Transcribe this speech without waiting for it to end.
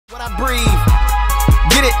What I breathe,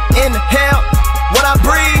 get it, inhale. What I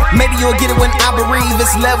breathe, maybe you'll get it when I bereave.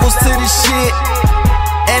 It's levels to this shit,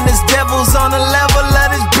 and there's devils on the level of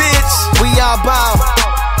this bitch. We all bow,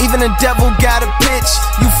 even the devil got a pitch.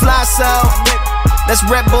 You fly so, that's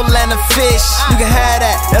Red Bull and a fish. You can have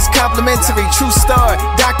that, that's complimentary. True story,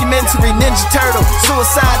 documentary, Ninja Turtle,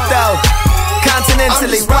 suicide though.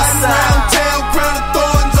 Continentally, I'm just riding around town, crown of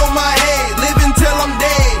thorns on my head, living till I'm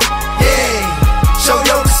dead. Yeah, show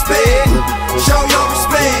your respect, show your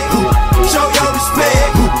respect, show your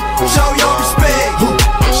respect, show your respect,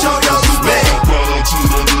 show your respect. Shout out to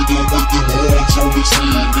that nigga with them horns on his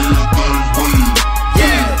head, everything red.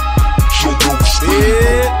 Yeah, Show your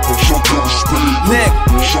respect, show your respect, Nick,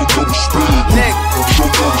 show your respect, Nick, show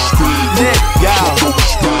your respect, Nick, yo.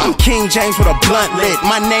 I'm King James with a blunt lit.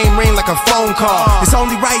 My name ring like a phone call. It's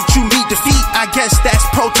only right you meet defeat. I guess that's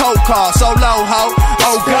protocol. So low ho,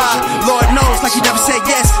 oh God, Lord knows like he never said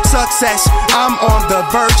yes. Success, I'm on the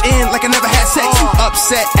verge in like I never had sex. You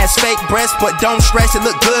upset as fake breasts, but don't stress, it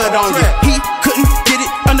look good on you. He couldn't get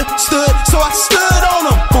it understood, so I stood on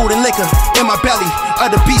him. Food and liquor in my belly,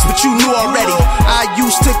 other beast, but you knew already. I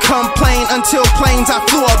used to complain until planes I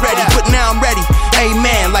flew already, but now I'm ready.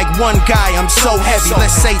 Amen, like one guy, I'm so heavy.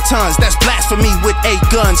 Let's say tons, that's blasphemy with 8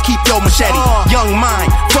 guns. Keep your machete, young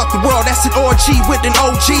mind. Fuck the world, that's an orgy with an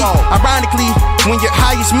OG. Ironically, when you're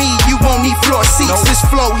high as me, you won't need floor seats. This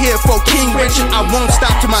flow here for King Richard, I won't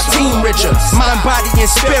stop till my team richer. Mind, body, and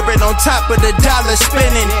spirit on top of the dollar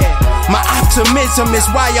spinning. My optimism is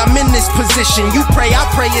why I'm in this position. You pray, I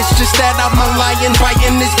pray, it's just that I'm a lion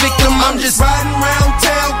biting this victim. I'm just riding around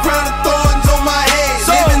town, crown of thorns